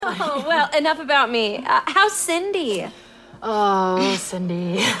Oh, well, enough about me. How's Cindy? Oh,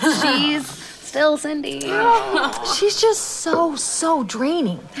 Cindy. She's still Cindy. She's just so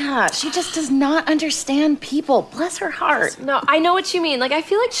draining. Yeah, she just does not understand people. Bless her heart. No, I know what you mean. Like, I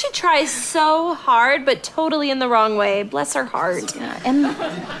feel like she tries so hard, but totally in the wrong way. Bless her heart. Yeah, and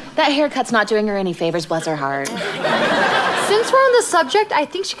that haircut's not doing her any favors, bless her heart. Since we're on the subject, I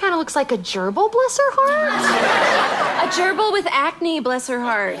think she kind of looks like a gerbil, bless her heart. A gerbil with acne, bless her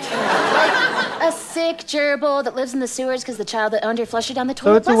heart. A sick gerbil that lives in the sewers because the child that owned her flushed her down the So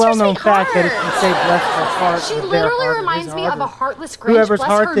toilet. it's a well-known fact that if you say bless her heart, She their literally heart reminds is me of a harder. heartless Grinch, Whoever's bless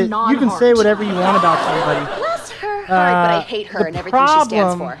heart her that non-heart. you can say whatever you want about somebody. Bless her heart, but I hate her and everything she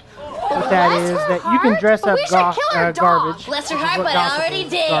stands for. With that is that you can dress up We should kill her dog. garbage. Bless her which is heart, what but I gossip already is,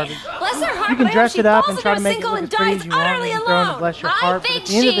 did. garbage. Bless her heart, You can but dress she it up falls and try to into a make it single look and as pretty dies as you want utterly and throw in the alone. bless your I heart, but think at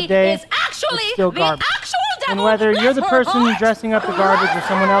the end of the she day, is actually it's still the garbage. actual devil. And whether Bless you're the her person heart. dressing up the garbage or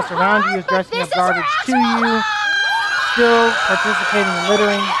someone else around you is dressing up garbage to you, still participating in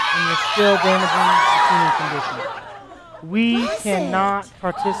littering, and you're still damaging the human condition. We cannot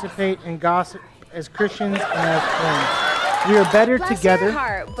participate in gossip as Christians and as friends. We are better together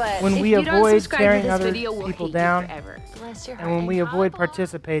when we avoid tearing other people down and when we avoid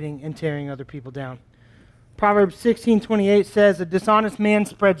participating in tearing other people down. Proverbs 16:28 says, "A dishonest man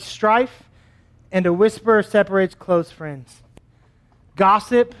spreads strife, and a whisperer separates close friends."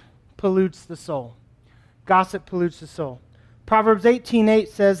 Gossip pollutes the soul. Gossip pollutes the soul. Proverbs 18:8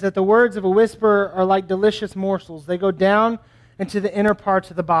 says that the words of a whisperer are like delicious morsels. They go down into the inner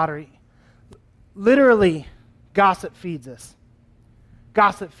parts of the body. Literally, gossip feeds us.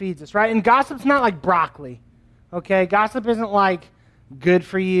 Gossip feeds us, right? And gossip's not like broccoli, okay? Gossip isn't like good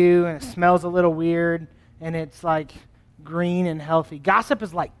for you and it smells a little weird and it's like green and healthy. Gossip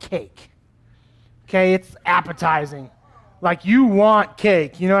is like cake, okay? It's appetizing. Like you want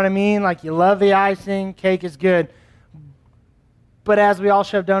cake, you know what I mean? Like you love the icing, cake is good. But as we all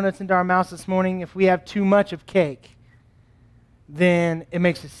shove donuts into our mouths this morning, if we have too much of cake, then it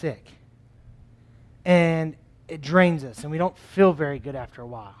makes us sick. And it drains us, and we don't feel very good after a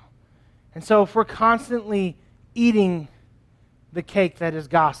while. And so if we're constantly eating the cake that is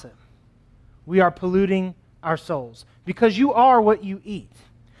gossip, we are polluting our souls because you are what you eat.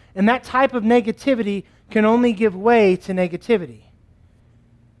 And that type of negativity can only give way to negativity.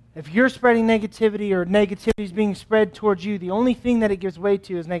 If you're spreading negativity or negativity is being spread towards you, the only thing that it gives way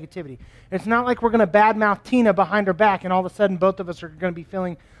to is negativity. It's not like we're going to badmouth Tina behind her back and all of a sudden both of us are going to be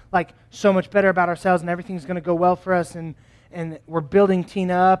feeling like so much better about ourselves and everything's going to go well for us and we're building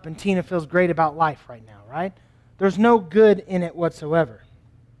Tina up and Tina feels great about life right now, right? There's no good in it whatsoever.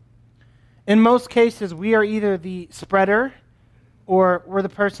 In most cases, we are either the spreader or we're the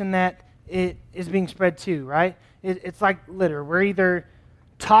person that it is being spread to, right? It's like litter. We're either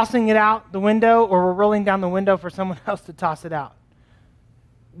tossing it out the window or we're rolling down the window for someone else to toss it out.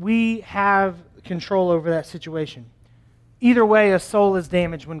 We have control over that situation. Either way, a soul is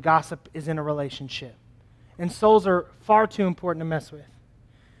damaged when gossip is in a relationship. And souls are far too important to mess with.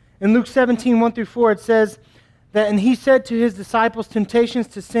 In Luke 17:1-4, it says that, "And he said to his disciples, temptations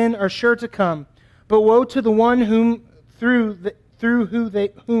to sin are sure to come, but woe to the one whom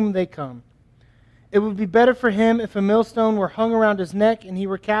they come. It would be better for him if a millstone were hung around his neck and he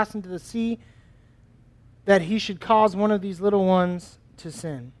were cast into the sea, that he should cause one of these little ones to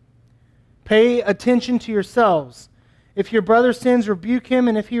sin. Pay attention to yourselves. If your brother sins, rebuke him,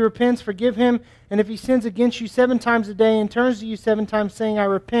 and if he repents, forgive him. And if he sins against you 7 times a day and turns to you 7 times saying, 'I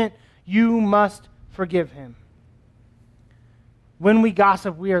repent,' you must forgive him." When we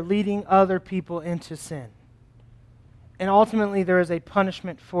gossip, we are leading other people into sin. And ultimately, there is a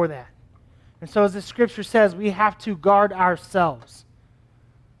punishment for that. And so as the scripture says, we have to guard ourselves.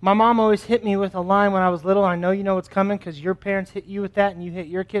 My mom always hit me with a line when I was little. I know you know what's coming because your parents hit you with that and you hit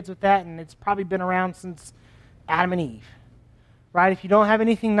your kids with that, and it's probably been around since Adam and Eve, right? If you don't have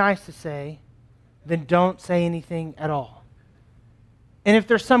anything nice to say, then don't say anything at all. And if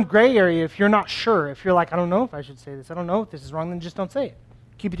there's some gray area, if you're not sure, if you're like, I don't know if I should say this, I don't know if this is wrong, then just don't say it.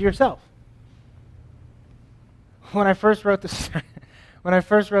 Keep it to yourself. When I first wrote this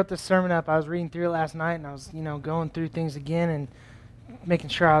sermon up, I was reading through it last night, and I was, going through things again and making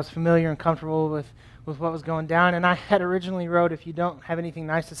sure I was familiar and comfortable with what was going down. And I had originally wrote, if you don't have anything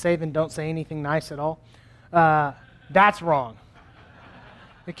nice to say, then don't say anything nice at all. That's wrong.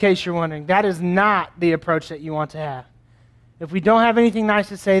 In case you're wondering, that is not the approach that you want to have. If we don't have anything nice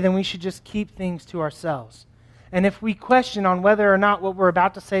to say, then we should just keep things to ourselves. And if we question on whether or not what we're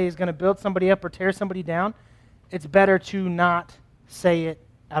about to say is going to build somebody up or tear somebody down, it's better to not say it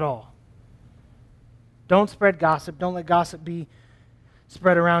at all. Don't spread gossip. Don't let gossip be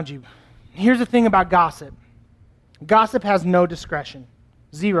spread around you. Here's the thing about gossip. Gossip has no discretion.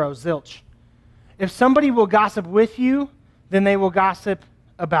 Zero, zilch. If somebody will gossip with you, then they will gossip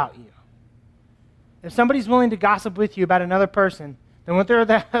about you. If somebody's willing to gossip with you about another person, then when they're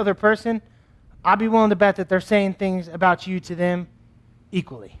that other person, I'd be willing to bet that they're saying things about you to them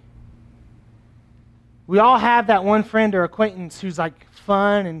equally. We all have that one friend or acquaintance who's like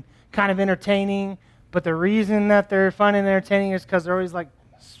fun and kind of entertaining, but the reason that they're fun and entertaining is because they're always like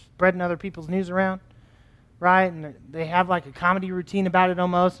spreading other people's news around, right? And they have like a comedy routine about it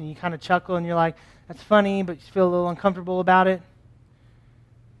almost, and you kind of chuckle and you're like, that's funny, but you feel a little uncomfortable about it.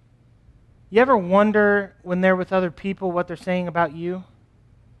 You ever wonder when they're with other people what they're saying about you?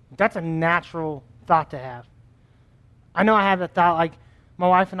 That's a natural thought to have. I know I have that thought, like my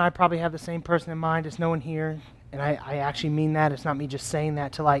wife and I probably have the same person in mind, just no one here, and I actually mean that. It's not me just saying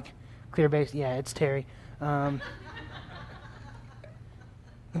that to like clear base. Yeah, it's Terry. But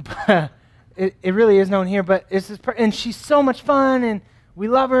it really is no one here, but it's this and she's so much fun, and we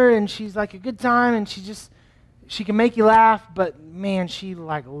love her, and she's like a good time, and she can make you laugh, but man, she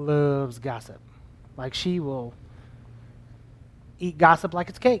like loves gossip. Like she will eat gossip like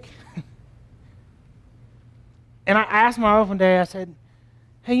it's cake. And I asked my wife one day, I said,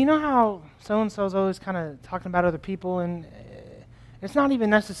 hey, you know how so-and-so's always kind of talking about other people, and it's not even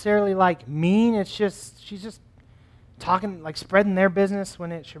necessarily like mean, it's just, she's just talking, like spreading their business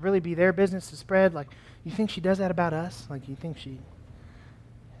when it should really be their business to spread. Like, you think she does that about us? Like, you think she...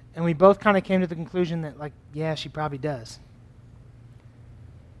 And we both kind of came to the conclusion that, like, yeah, she probably does.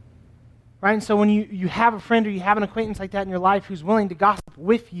 Right? And so when you have a friend or you have an acquaintance like that in your life who's willing to gossip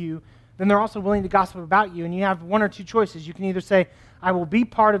with you, then they're also willing to gossip about you. And you have one or two choices. You can either say, I will be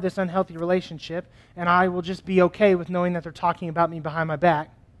part of this unhealthy relationship, and I will just be okay with knowing that they're talking about me behind my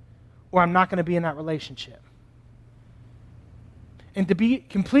back, or I'm not going to be in that relationship. And to be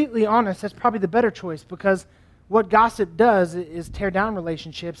completely honest, that's probably the better choice, because what gossip does is tear down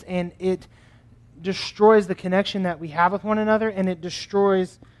relationships, and it destroys the connection that we have with one another, and it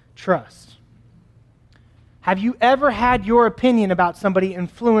destroys trust. Have you ever had your opinion about somebody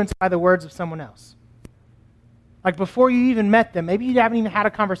influenced by the words of someone else? Like before you even met them, maybe you haven't even had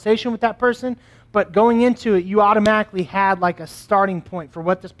a conversation with that person, but going into it, you automatically had like a starting point for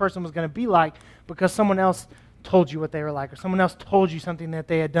what this person was going to be like because someone else told you what they were like, or someone else told you something that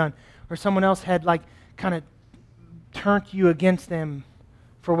they had done, or someone else had like kind of turned you against them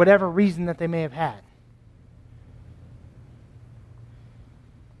for whatever reason that they may have had.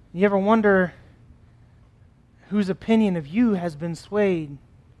 You ever wonder whose opinion of you has been swayed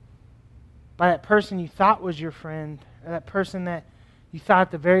by that person you thought was your friend, or that person that you thought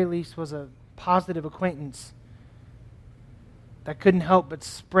at the very least was a positive acquaintance that couldn't help but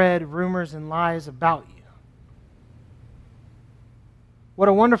spread rumors and lies about you? What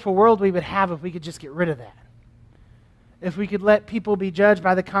a wonderful world we would have if we could just get rid of that. If we could let people be judged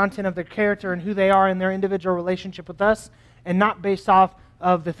by the content of their character and who they are in their individual relationship with us, and not based off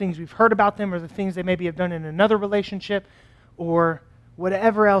of the things we've heard about them or the things they maybe have done in another relationship or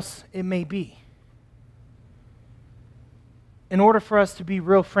whatever else it may be. In order for us to be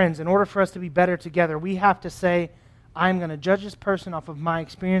real friends, in order for us to be better together, we have to say, I'm going to judge this person off of my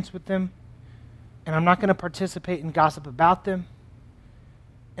experience with them, and I'm not going to participate in gossip about them,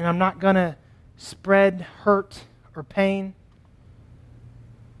 and I'm not going to spread hurt or pain.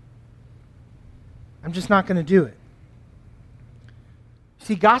 I'm just not going to do it.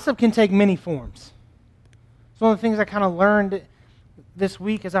 See, gossip can take many forms. It's one of the things I kind of learned this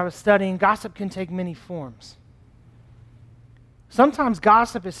week as I was studying. Gossip can take many forms. Sometimes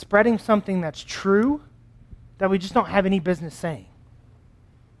gossip is spreading something that's true that we just don't have any business saying.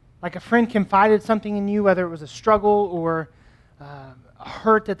 Like a friend confided something in you, whether it was a struggle or a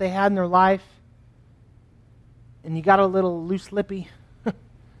hurt that they had in their life, and you got a little loose-lippy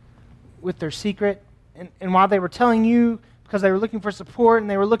with their secret. And while they were telling you, because they were looking for support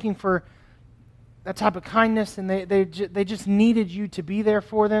and they were looking for that type of kindness, and they just needed you to be there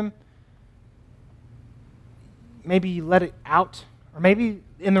for them, maybe you let it out, or maybe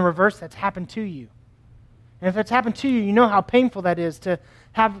in the reverse, that's happened to you. And if that's happened to you, you know how painful that is to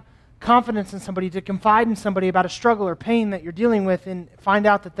have confidence in somebody, to confide in somebody about a struggle or pain that you're dealing with and find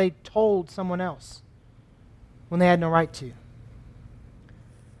out that they told someone else when they had no right to.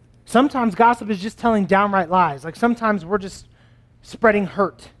 Sometimes gossip is just telling downright lies. Like sometimes we're just spreading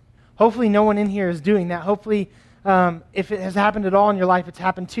hurt. Hopefully no one in here is doing that. Hopefully if it has happened at all in your life, it's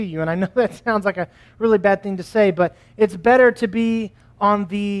happened to you. And I know that sounds like a really bad thing to say, but it's better to be on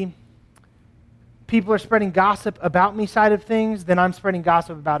the people are spreading gossip about me side of things than I'm spreading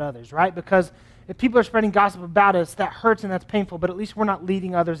gossip about others, right? Because If people are spreading gossip about us, that hurts and that's painful, but at least we're not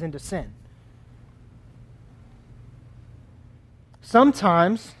leading others into sin.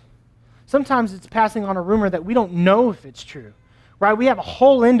 Sometimes it's passing on a rumor that we don't know if it's true, right? We have a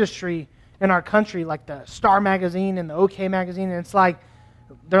whole industry in our country, like the Star Magazine and the OK Magazine, and it's like,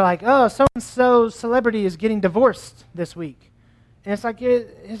 they're like, oh, so-and-so celebrity is getting divorced this week. And it's like,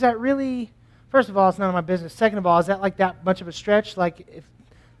 is that really, first of all, it's none of my business. Second of all, is that like that much of a stretch? Like, if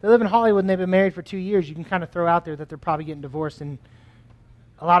they live in Hollywood and they've been married for 2 years, you can kind of throw out there that they're probably getting divorced and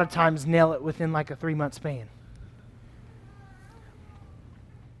a lot of times nail it within like a 3-month span.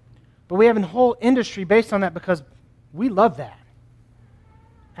 But we have a whole industry based on that because we love that.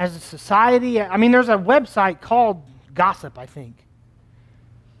 As a society, I mean, there's a website called Gossip, I think.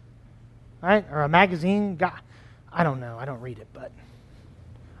 Right? Or a magazine. I don't know. I don't read it, but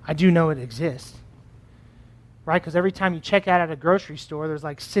I do know it exists. Right? Because every time you check out at a grocery store, there's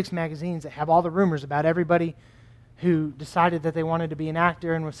like 6 magazines that have all the rumors about everybody who decided that they wanted to be an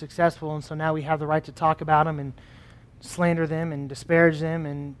actor and was successful, and so now we have the right to talk about them and slander them and disparage them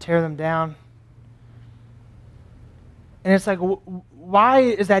and tear them down. And it's like, why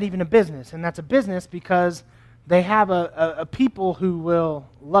is that even a business? And that's a business because they have a people who will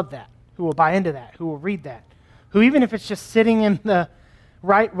love that, who will buy into that, who will read that, who even if it's just sitting in the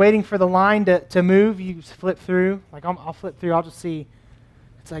right, waiting for the line to move, you flip through. Like I'll flip through, I'll just see,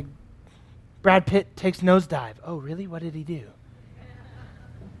 it's like Brad Pitt takes nosedive. Oh, really? What did he do?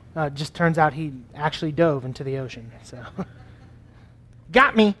 It just turns out he actually dove into the ocean. So,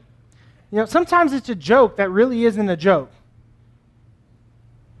 got me. You know, sometimes it's a joke that really isn't a joke.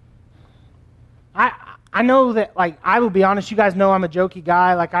 I know that, like, I will be honest, you guys know I'm a jokey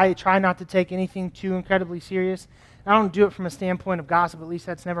guy. Like, I try not to take anything too incredibly serious. I don't do it from a standpoint of gossip, at least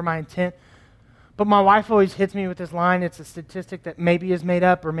that's never my intent. But my wife always hits me with this line. It's a statistic that maybe is made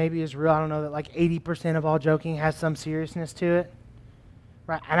up or maybe is real. I don't know, that like 80% of all joking has some seriousness to it.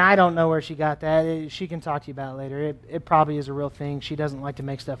 Right, and I don't know where she got that. She can talk to you about it later. It probably is a real thing. She doesn't like to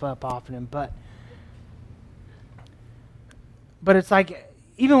make stuff up often, but it's like,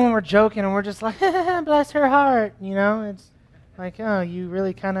 even when we're joking and we're just like, bless her heart, you know, it's like, oh, you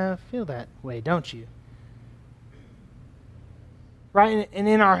really kind of feel that way, don't you? Right, and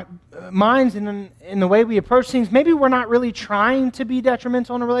in our minds and in the way we approach things, maybe we're not really trying to be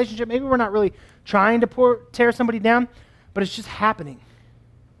detrimental in a relationship. Maybe we're not really trying to tear somebody down, but it's just happening.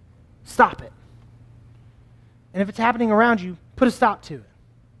 Stop it. And if it's happening around you, put a stop to it.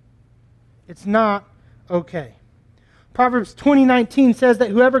 It's not okay. Proverbs 20:19 says that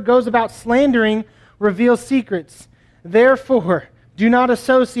whoever goes about slandering reveals secrets. Therefore, do not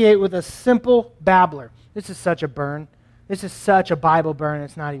associate with a simple babbler. This is such a burn. This is such a Bible burn,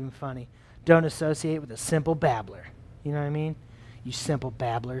 it's not even funny. Don't associate with a simple babbler. You know what I mean? You simple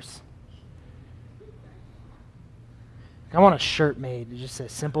babblers. I want a shirt made that just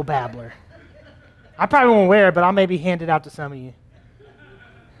says Simple Babbler. I probably won't wear it, but I'll maybe hand it out to some of you.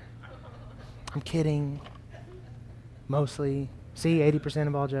 I'm kidding. Mostly. See, 80%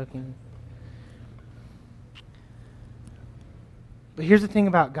 of all joking. But here's the thing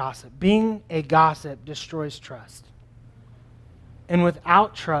about gossip. Being a gossip destroys trust. And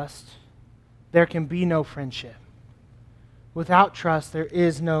without trust, there can be no friendship. Without trust, there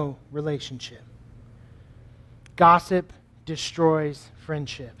is no relationship. Gossip destroys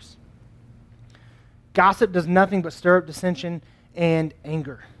friendships. Gossip does nothing but stir up dissension and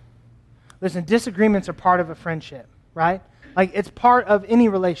anger. Listen, disagreements are part of a friendship, right? Like, it's part of any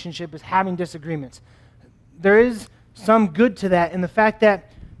relationship is having disagreements. There is some good to that in the fact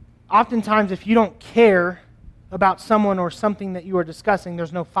that oftentimes if you don't care about someone or something that you are discussing,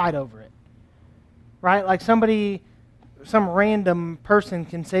 there's no fight over it, right? Like some random person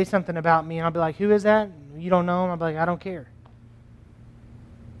can say something about me and I'll be like, who is that? You don't know him? I'll be like, I don't care.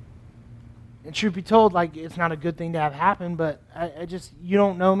 And truth be told, like, it's not a good thing to have happen, but I just, you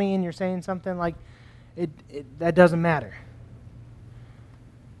don't know me and you're saying something, like, that doesn't matter.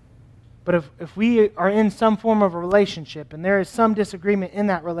 But if we are in some form of a relationship and there is some disagreement in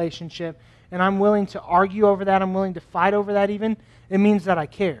that relationship and I'm willing to argue over that, I'm willing to fight over that even, it means that I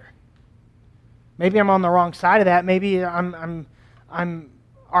care. Maybe I'm on the wrong side of that. Maybe I'm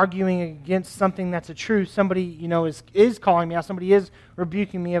arguing against something that's a truth. Somebody, you know, is calling me out. Somebody is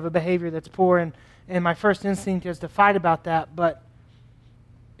rebuking me of a behavior that's poor, and my first instinct is to fight about that. But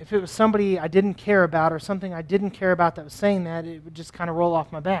if it was somebody I didn't care about or something I didn't care about that was saying that, it would just kind of roll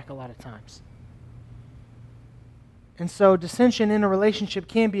off my back a lot of times. And so dissension in a relationship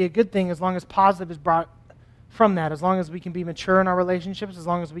can be a good thing as long as positive is brought from that, as long as we can be mature in our relationships, as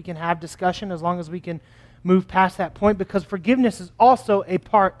long as we can have discussion, as long as we can move past that point, because forgiveness is also a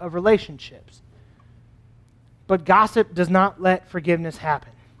part of relationships. But gossip does not let forgiveness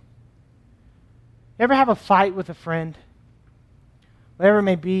happen. You ever have a fight with a friend? Whatever it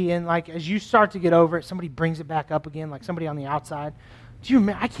may be, and like as you start to get over it, somebody brings it back up again, like somebody on the outside.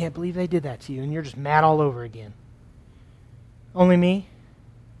 I can't believe they did that to you, and you're just mad all over again. Only me?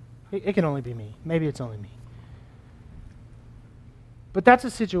 It can only be me. Maybe it's only me. But that's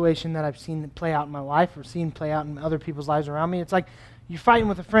a situation that I've seen play out in my life or seen play out in other people's lives around me. It's like you're fighting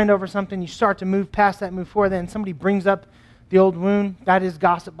with a friend over something, you start to move past that, move forward, then somebody brings up the old wound. That is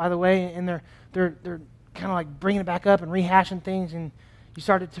gossip, by the way, and they're kind of like bringing it back up and rehashing things, and you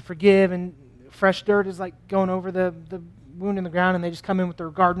started to forgive, and fresh dirt is like going over the wound in the ground, and they just come in with their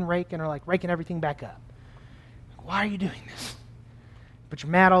garden rake and are like raking everything back up. Why are you doing this? But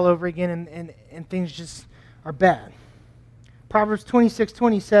you're mad all over again, and things just are bad. Proverbs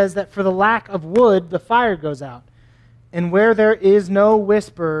 26:20 says that for the lack of wood, the fire goes out, and where there is no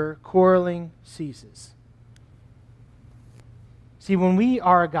whisper, quarreling ceases. See, when we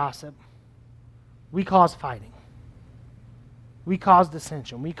are a gossip, we cause fighting. We cause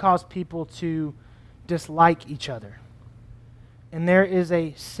dissension. We cause people to dislike each other. And there is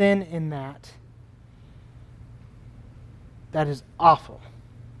a sin in that is awful.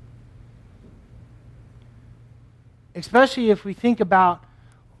 Especially if we think about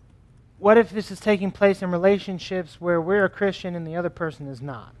what if this is taking place in relationships where we're a Christian and the other person is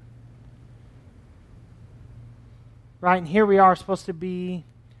not. Right? And here we are supposed to be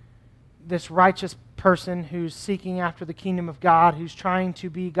this righteous person who's seeking after the kingdom of God, who's trying to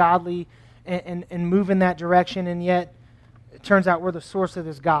be godly and move in that direction, and yet it turns out we're the source of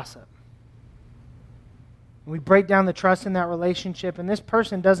this gossip. We break down the trust in that relationship, and this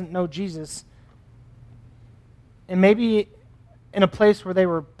person doesn't know Jesus. And maybe in a place where they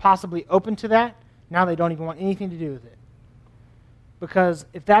were possibly open to that, now they don't even want anything to do with it. Because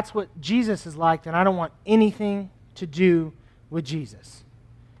if that's what Jesus is like, then I don't want anything to do with Jesus.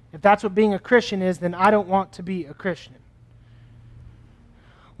 If that's what being a Christian is, then I don't want to be a Christian.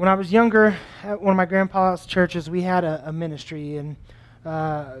 When I was younger, at one of my grandpa's churches, we had a ministry, and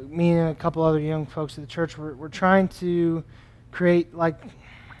me and a couple other young folks at the church were trying to create like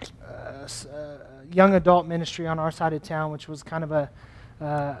young adult ministry on our side of town, which was kind of a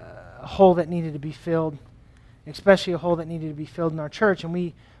hole that needed to be filled, especially a hole that needed to be filled in our church. And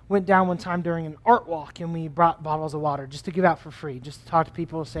we went down one time during an art walk, and we brought bottles of water just to give out for free, just to talk to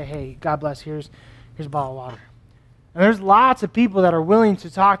people, say, hey, God bless, here's a bottle of water. And there's lots of people that are willing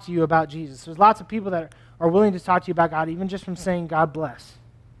to talk to you about Jesus. There's lots of people that are willing to talk to you about God, even just from saying God bless.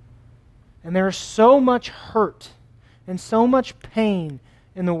 And there is so much hurt and so much pain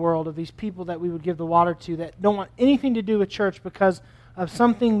in the world of these people that we would give the water to that don't want anything to do with church because of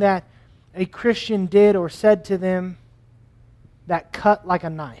something that a Christian did or said to them that cut like a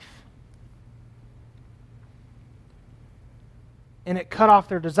knife. And it cut off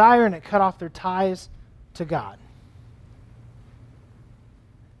their desire, and it cut off their ties to God.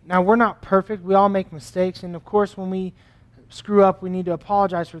 Now, we're not perfect. We all make mistakes, and of course, when we screw up, we need to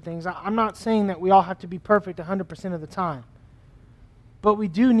apologize for things. I'm not saying that we all have to be perfect 100% of the time. But we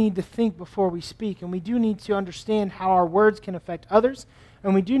do need to think before we speak, and we do need to understand how our words can affect others,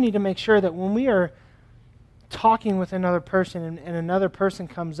 and we do need to make sure that when we are talking with another person and another person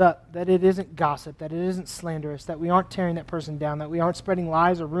comes up, that it isn't gossip, that it isn't slanderous, that we aren't tearing that person down, that we aren't spreading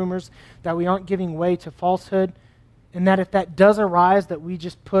lies or rumors, that we aren't giving way to falsehood, and that if that does arise, that we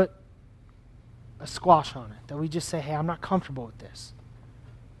just put a squash on it, that we just say, hey, I'm not comfortable with this.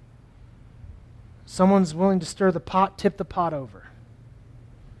 Someone's willing to stir the pot, tip the pot over.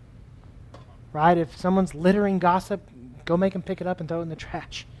 Right? If someone's littering gossip, go make them pick it up and throw it in the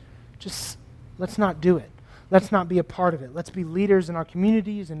trash. Just let's not do it. Let's not be a part of it. Let's be leaders in our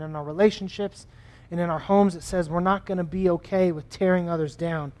communities and in our relationships and in our homes that says we're not going to be okay with tearing others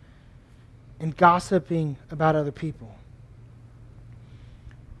down and gossiping about other people.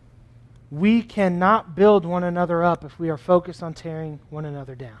 We cannot build one another up if we are focused on tearing one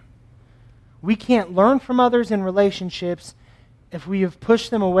another down. We can't learn from others in relationships if we have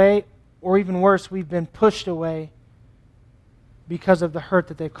pushed them away, or even worse, we've been pushed away because of the hurt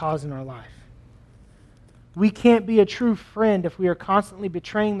that they've caused in our life. We can't be a true friend if we are constantly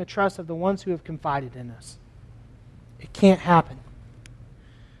betraying the trust of the ones who have confided in us. It can't happen.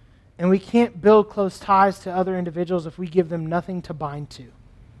 And we can't build close ties to other individuals if we give them nothing to bind to.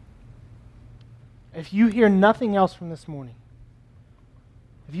 If you hear nothing else from this morning,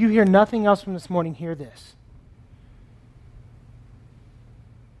 hear this.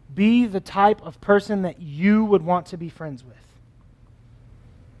 Be the type of person that you would want to be friends with.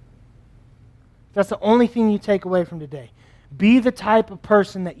 That's the only thing you take away from today. Be the type of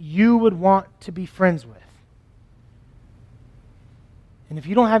person that you would want to be friends with. And if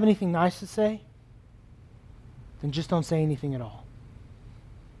you don't have anything nice to say, then just don't say anything at all.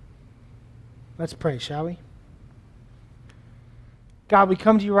 Let's pray, shall we? God, we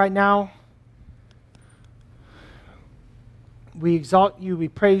come to you right now. We exalt you. We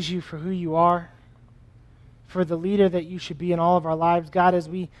praise you for who you are, for the leader that you should be in all of our lives. God, as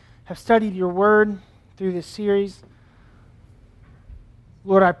we have studied your word through this series,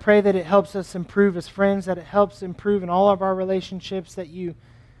 Lord, I pray that it helps us improve as friends, that it helps improve in all of our relationships, that you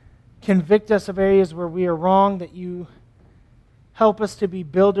convict us of areas where we are wrong, that you help us to be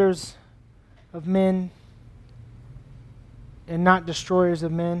builders of men and not destroyers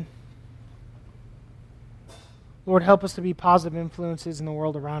of men. Lord, help us to be positive influences in the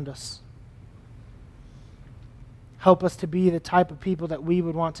world around us. Help us to be the type of people that we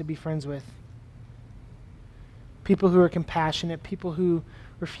would want to be friends with. People who are compassionate, people who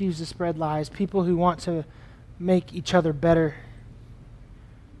refuse to spread lies, people who want to make each other better,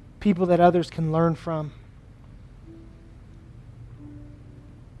 people that others can learn from.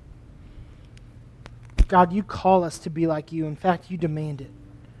 God, you call us to be like you. In fact, you demand it.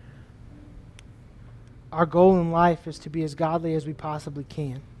 Our goal in life is to be as godly as we possibly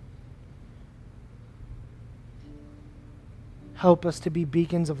can. Help us to be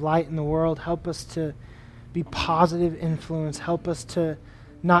beacons of light in the world. Help us to be positive influence. Help us to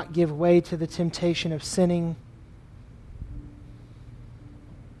not give way to the temptation of sinning.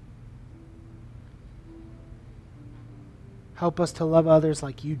 Help us to love others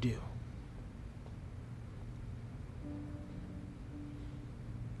like you do.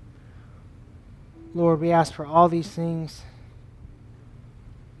 Lord, we ask for all these things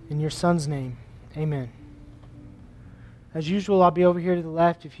in your Son's name. Amen. As usual, I'll be over here to the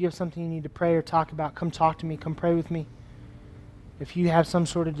left. If you have something you need to pray or talk about, come talk to me. Come pray with me. If you have some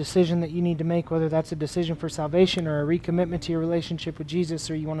sort of decision that you need to make, whether that's a decision for salvation or a recommitment to your relationship with Jesus,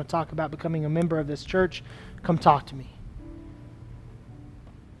 or you want to talk about becoming a member of this church, come talk to me.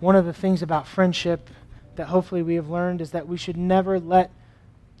 One of the things about friendship that hopefully we have learned is that we should never let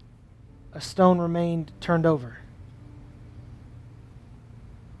a stone remain turned over.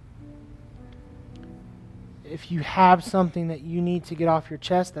 If you have something that you need to get off your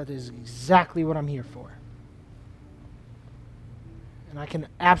chest, that is exactly what I'm here for. And I can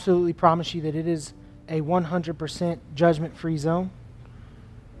absolutely promise you that it is a 100% judgment-free zone,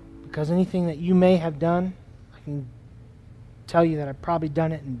 because anything that you may have done, I can tell you that I've probably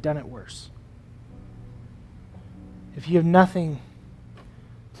done it and done it worse. If you have nothing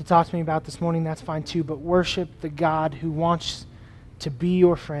to talk to me about this morning, that's fine too, but worship the God who wants to be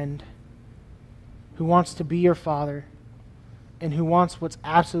your friend, who wants to be your father, and who wants what's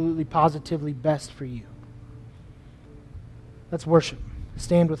absolutely positively best for you. Let's worship.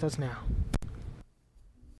 Stand with us now.